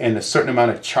 okay, and a certain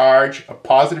amount of charge, a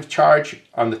positive charge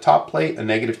on the top plate, a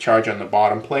negative charge on the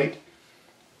bottom plate.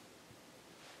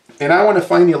 And I want to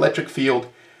find the electric field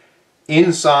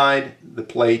inside the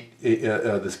plate,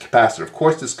 this capacitor. Of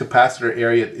course, this capacitor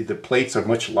area, the plates are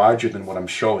much larger than what I'm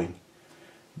showing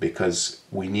because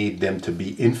we need them to be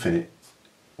infinite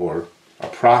or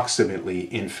approximately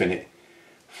infinite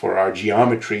for our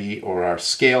geometry or our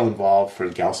scale involved for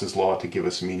Gauss's law to give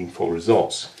us meaningful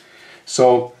results.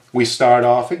 So we start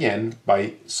off again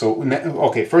by,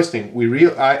 okay, first thing, you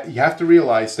have to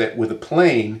realize that with a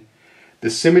plane, the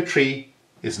symmetry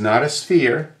is not a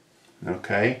sphere,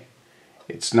 okay?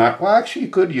 It's not, well, actually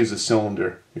you could use a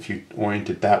cylinder if you orient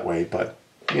it that way, but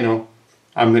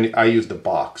I use the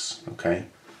box, okay?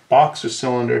 Box or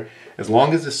cylinder, as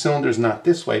long as the cylinder is not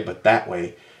this way but that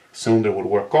way, cylinder would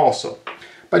work also.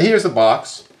 But here's the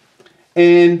box,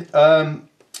 and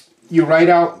you write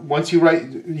out, once you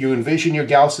envision your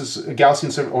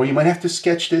Gaussian surface, or you might have to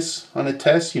sketch this on a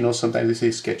test, sometimes they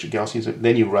say sketch a Gaussian surface,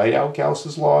 then you write out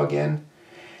Gauss's law again,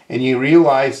 and you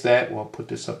realize that, well, I'll put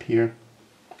this up here,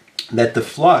 that the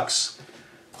flux,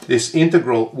 this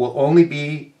integral, will only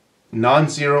be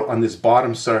non-zero on this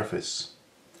bottom surface.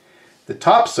 The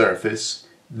top surface,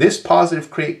 this positive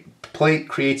plate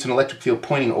creates an electric field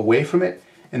pointing away from it,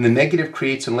 and the negative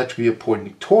creates an electric field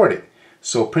pointing toward it.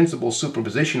 So principal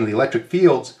superposition of the electric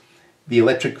fields, the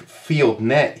electric field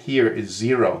net here is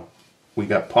 0. We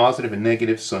got positive and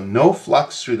negative, so no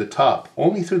flux through the top,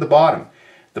 only through the bottom.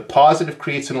 The positive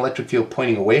creates an electric field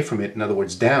pointing away from it, in other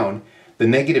words down. The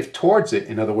negative towards it,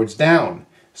 in other words down.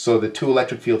 So the two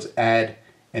electric fields add,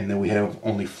 and then we have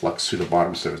only flux through the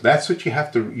bottom surface. That's what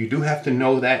you do have to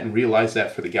know that and realize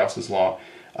that for the Gauss's law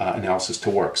analysis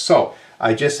to work. So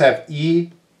I just have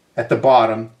E at the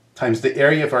bottom times the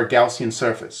area of our Gaussian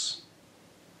surface.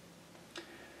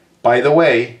 By the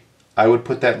way, I would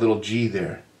put that little g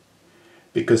there,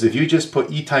 because if you just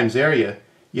put E times area,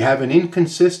 you have an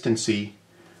inconsistency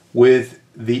with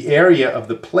the area of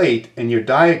the plate in your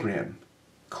diagram.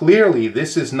 Clearly,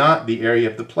 this is not the area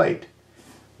of the plate.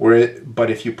 But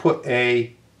if you put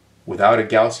a without a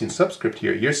Gaussian subscript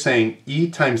here, you're saying E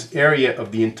times area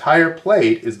of the entire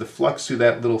plate is the flux through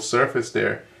that little surface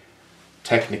there.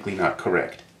 Technically not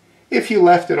correct. If you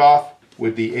left it off,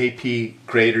 would the AP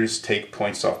graders take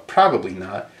points off? Probably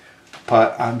not.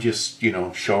 But I'm just,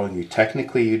 showing you.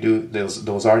 Technically, you do.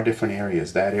 Those are different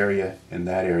areas. That area and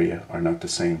that area are not the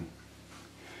same.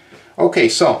 Okay,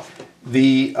 so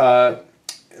the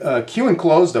Q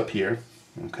enclosed up here,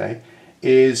 okay,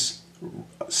 is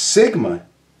sigma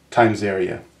times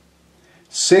area.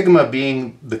 Sigma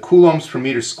being the coulombs per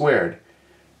meter squared.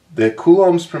 The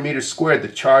coulombs per meter squared, the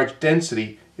charge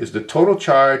density, is the total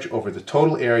charge over the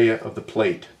total area of the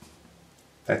plate.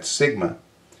 That's sigma.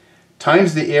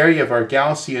 Times the area of our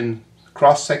Gaussian,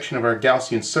 cross-section of our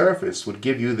Gaussian surface would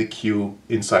give you the Q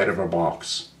inside of our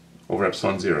box over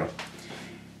epsilon 0.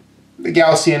 The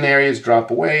Gaussian areas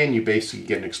drop away and you basically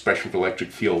get an expression for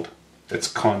electric field that's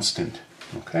constant.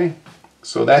 Okay?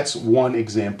 So that's one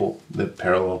example, the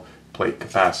parallel plate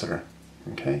capacitor.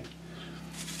 Okay?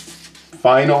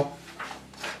 Final.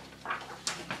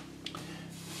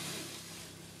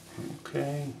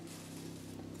 Okay.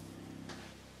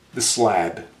 The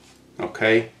slab.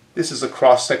 Okay? This is a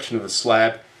cross-section of the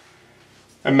slab.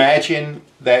 Imagine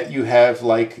that you have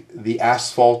like the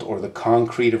asphalt or the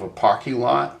concrete of a parking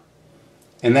lot,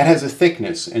 and that has a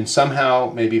thickness, and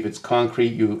somehow, maybe if it's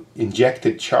concrete, you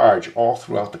injected charge all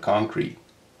throughout the concrete.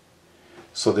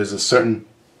 So there's a certain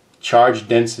charge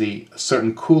density, a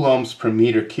certain coulombs per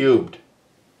meter cubed,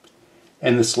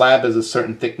 and the slab has a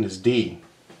certain thickness d.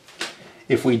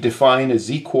 If we define a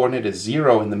z-coordinate as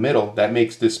 0 in the middle, that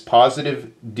makes this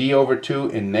positive d over 2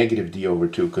 and negative d over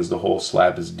 2, because the whole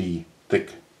slab is d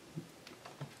thick.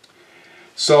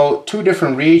 So two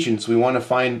different regions, we want to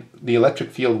find the electric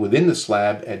field within the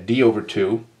slab at d over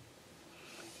 2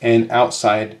 and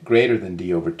outside greater than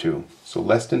d over 2. So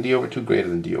less than d over 2, greater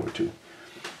than d over 2.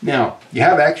 Now, you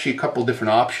have actually a couple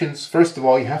different options. First of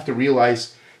all, you have to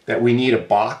realize that we need a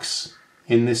box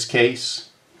in this case.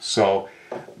 So,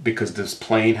 because this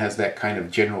plane has that kind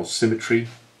of general symmetry,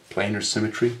 planar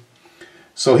symmetry.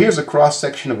 So here's a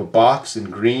cross-section of a box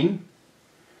in green.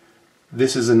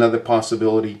 This is another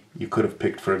possibility you could have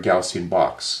picked for a Gaussian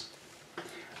box.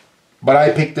 But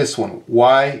I picked this one.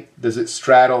 Why does it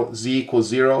straddle z equals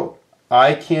 0?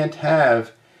 I can't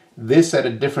have this at a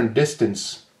different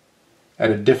distance, at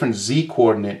a different z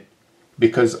coordinate,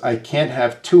 because I can't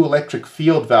have two electric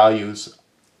field values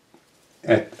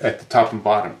at the top and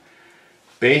bottom.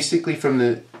 Basically, from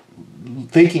the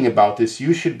thinking about this,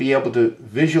 you should be able to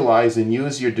visualize and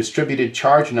use your distributed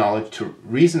charge knowledge to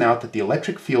reason out that the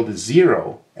electric field is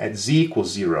 0 at z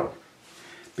equals 0,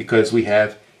 because we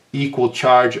have equal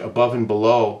charge above and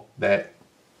below that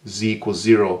z equals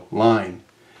 0 line.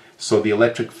 So the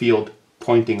electric field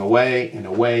pointing away and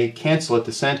away cancel at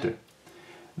the center.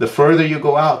 The further you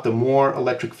go out, the more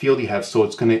electric field you have, so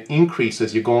it's going to increase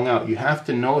as you're going out. You have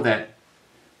to know that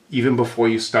even before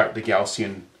you start the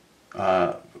Gaussian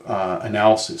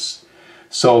analysis.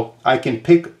 So I can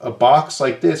pick a box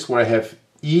like this where I have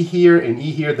E here and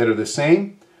E here that are the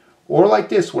same, or like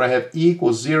this where I have E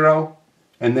equals 0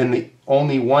 and then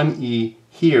only one E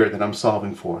here that I'm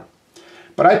solving for.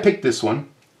 But I picked this one.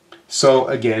 So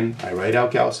again, I write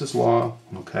out Gauss's law,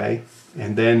 okay,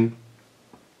 and then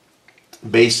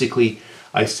basically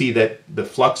I see that the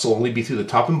flux will only be through the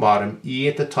top and bottom. E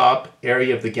at the top,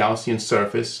 area of the Gaussian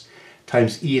surface,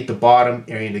 times E at the bottom,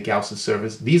 area of the Gaussian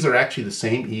surface. These are actually the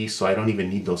same E, so I don't even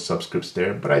need those subscripts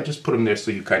there, but I just put them there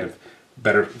so you kind of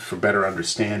for better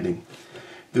understanding.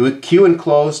 The Q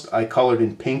enclosed, I colored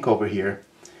in pink over here,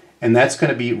 and that's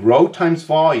going to be rho times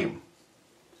volume,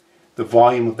 the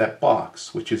volume of that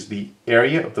box, which is the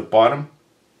area of the bottom,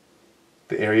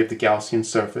 the area of the Gaussian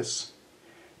surface,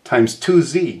 times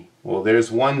 2z. Well, there's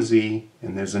one z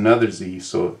and there's another z,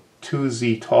 so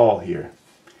 2z tall here.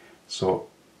 So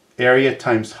area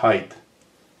times height,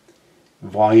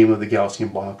 volume of the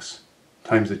Gaussian box,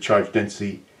 times the charge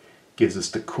density gives us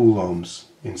the coulombs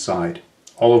inside,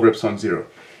 all over epsilon 0.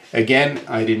 Again,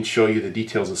 I didn't show you the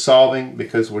details of solving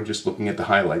because we're just looking at the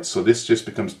highlights. So this just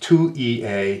becomes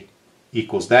 2EA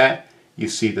equals that. You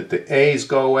see that the A's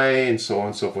go away and so on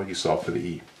and so forth. You solve for the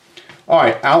E. All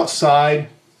right, outside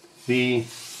the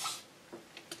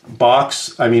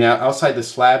box, outside the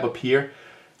slab up here,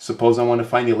 suppose I want to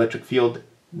find the electric field.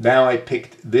 Now I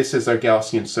picked this as our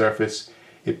Gaussian surface.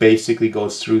 It basically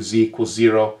goes through z equals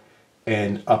 0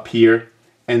 and up here.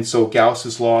 And so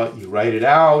Gauss's law, you write it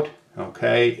out,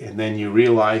 okay, and then you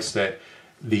realize that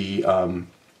the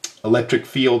electric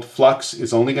field flux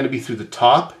is only going to be through the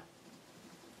top.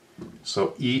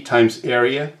 So E times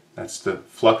area, that's the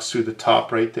flux through the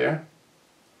top right there.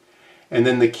 And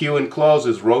then the Q enclosed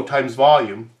is rho times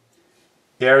volume,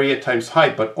 area times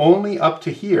height, but only up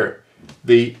to here,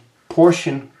 the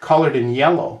portion colored in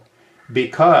yellow,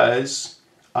 because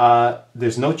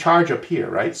there's no charge up here,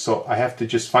 right? So I have to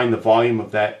just find the volume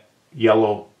of that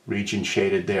yellow region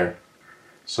shaded there.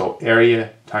 So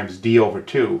area times d over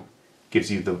 2 gives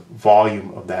you the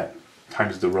volume of that,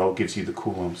 times the rho gives you the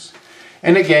coulombs.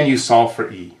 And again, you solve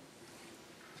for E.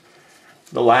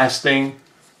 The last thing,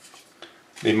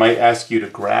 they might ask you to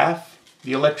graph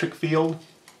the electric field.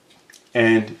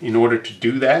 And in order to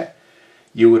do that,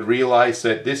 you would realize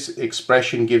that this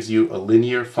expression gives you a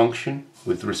linear function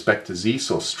with respect to z,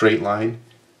 so straight line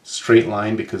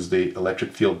because the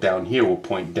electric field down here will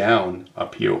point down,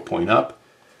 up here will point up.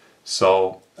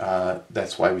 So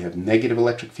that's why we have negative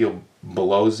electric field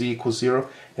below z equals 0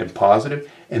 and positive.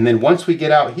 And then once we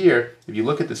get out here, if you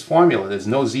look at this formula, there's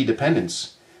no z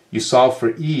dependence. You solve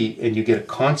for E and you get a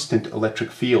constant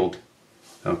electric field.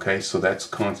 Okay, so that's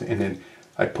constant. And then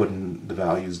I put in the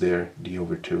values there, d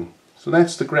over 2. So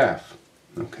that's the graph.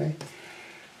 Okay.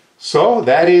 So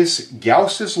that is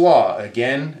Gauss's law.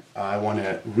 Again, I want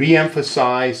to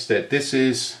re-emphasize that this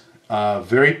is a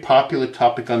very popular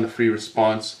topic on the free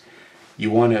response.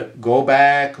 You want to go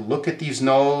back, look at these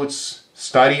notes,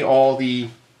 study all the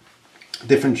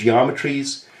different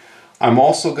geometries. I'm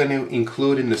also going to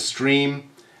include in the stream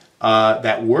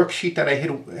that worksheet that I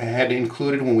had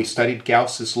included when we studied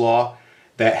Gauss's law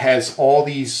that has all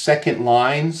these second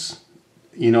lines,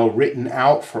 you know, written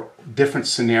out for different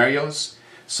scenarios.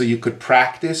 So you could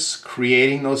practice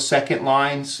creating those second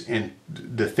lines and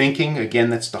the thinking. Again,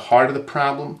 that's the heart of the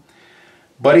problem.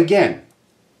 But again,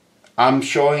 I'm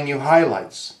showing you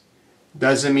highlights.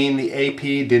 Doesn't mean the AP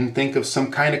didn't think of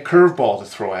some kind of curveball to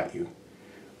throw at you.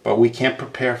 But we can't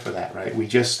prepare for that, right? We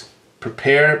just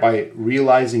prepare by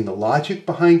realizing the logic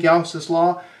behind Gauss's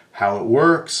law, how it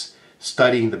works,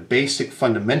 studying the basic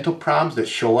fundamental problems that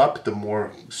show up, the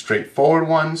more straightforward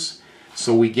ones.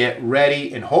 So we get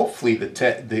ready, and hopefully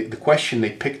the question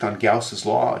they picked on Gauss's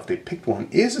law, if they picked one,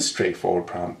 is a straightforward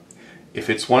problem. If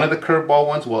it's one of the curveball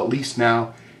ones, well, at least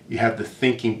now you have the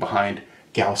thinking behind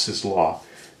Gauss's law.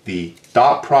 The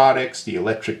dot products, the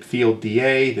electric field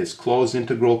dA, this closed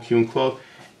integral Q enclosed,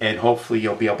 and hopefully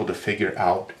you'll be able to figure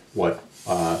out what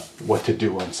to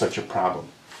do on such a problem.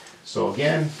 So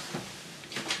again,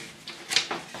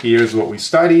 here's what we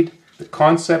studied: the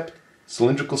concept,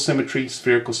 cylindrical symmetry,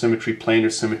 spherical symmetry,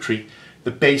 planar symmetry,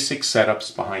 the basic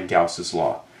setups behind Gauss's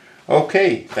law.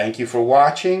 Okay, thank you for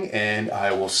watching, and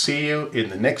I will see you in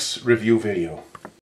the next review video.